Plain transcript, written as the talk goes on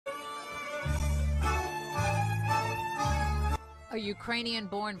A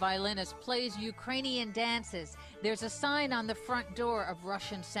Ukrainian-born violinist plays Ukrainian dances. There's a sign on the front door of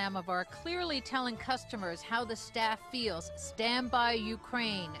Russian Samovar clearly telling customers how the staff feels. Stand by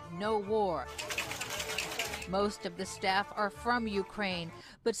Ukraine, no war. Most of the staff are from Ukraine,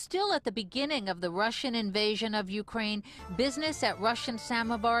 but still at the beginning of the Russian invasion of Ukraine, business at Russian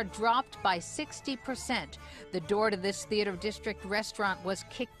Samovar dropped by 60%. The door to this theater district restaurant was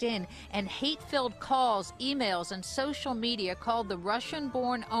kicked in, and hate-filled calls, emails, and social media called the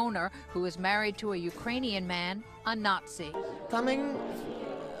Russian-born owner, who is married to a Ukrainian man, a Nazi. Coming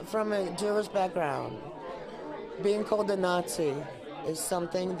from a Jewish background, being called a Nazi is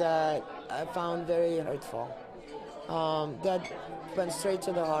something that I found very hurtful. That went straight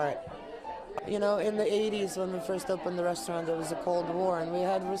to the heart. You know, in the 80s when we first opened the restaurant, there was a Cold War, and we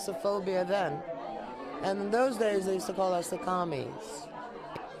had Russophobia then. And in those days, they used to call us the commies.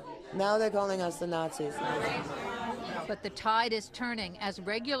 Now they're calling us the Nazis. But the tide is turning as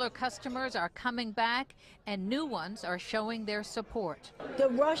regular customers are coming back and new ones are showing their support. The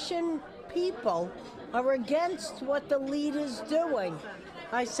Russian people are against what the leader's doing.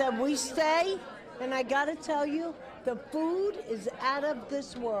 I said, we stay, and I got to tell you, the food is out of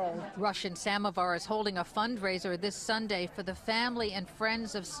this world. Russian Samovar is holding a fundraiser this Sunday for the family and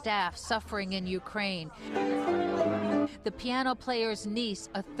friends of staff suffering in Ukraine. The piano player's niece,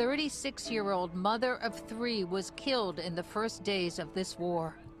 a 36-year-old mother of 3, was killed in the first days of this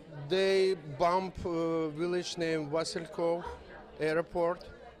war. They bombed a village named Vasilkov airport,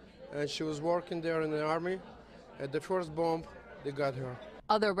 and she was working there in the army. At the first bomb, they got her.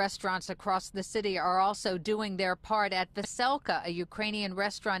 Other restaurants across the city are also doing their part. At Veselka, a Ukrainian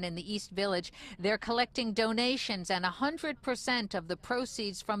restaurant in the East Village, they're collecting donations, and 100% of the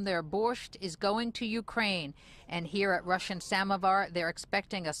proceeds from their borscht is going to Ukraine. And here at Russian Samovar, they're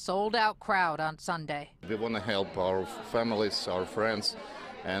expecting a sold-out crowd on Sunday. We want to help our families, our friends,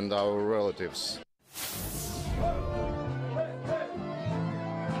 and our relatives.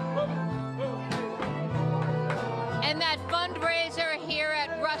 And that fundraiser here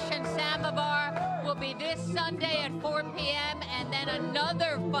at Russian Samovar will be this Sunday at 4 p.m. and then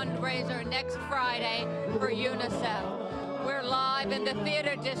another fundraiser next Friday for UNICEF. We're live in the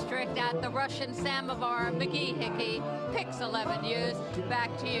theater district at the Russian Samovar, McGee Hickey, Pix 11 News.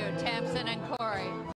 Back to you, Tamsin and Corey.